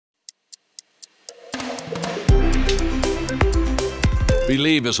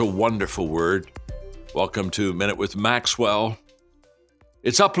Believe is a wonderful word. Welcome to Minute with Maxwell.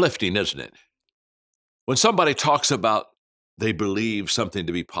 It's uplifting, isn't it? When somebody talks about they believe something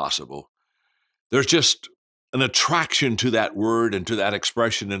to be possible, there's just an attraction to that word and to that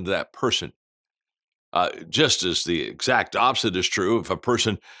expression and to that person. Just as the exact opposite is true, if a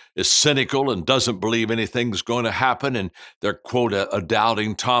person is cynical and doesn't believe anything's going to happen and they're, quote, a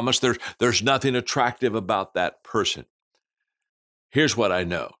doubting Thomas, there's nothing attractive about that person. Here's what I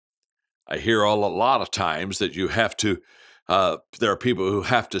know. I hear a lot of times that you have to, there are people who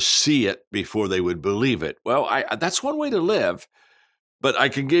have to see it before they would believe it. Well, that's one way to live, but I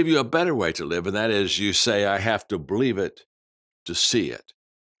can give you a better way to live, and that is you say, I have to believe it to see it.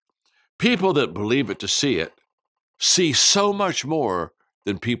 People that believe it to see it see so much more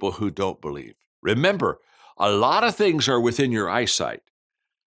than people who don't believe. Remember, a lot of things are within your eyesight,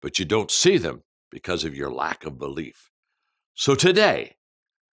 but you don't see them because of your lack of belief. So today,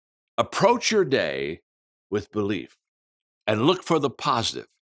 approach your day with belief and look for the positive.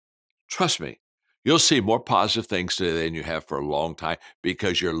 Trust me, you'll see more positive things today than you have for a long time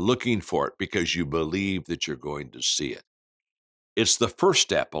because you're looking for it, because you believe that you're going to see it. It's the first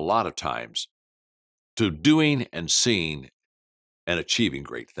step a lot of times to doing and seeing and achieving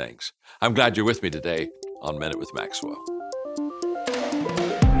great things. I'm glad you're with me today on Minute with Maxwell.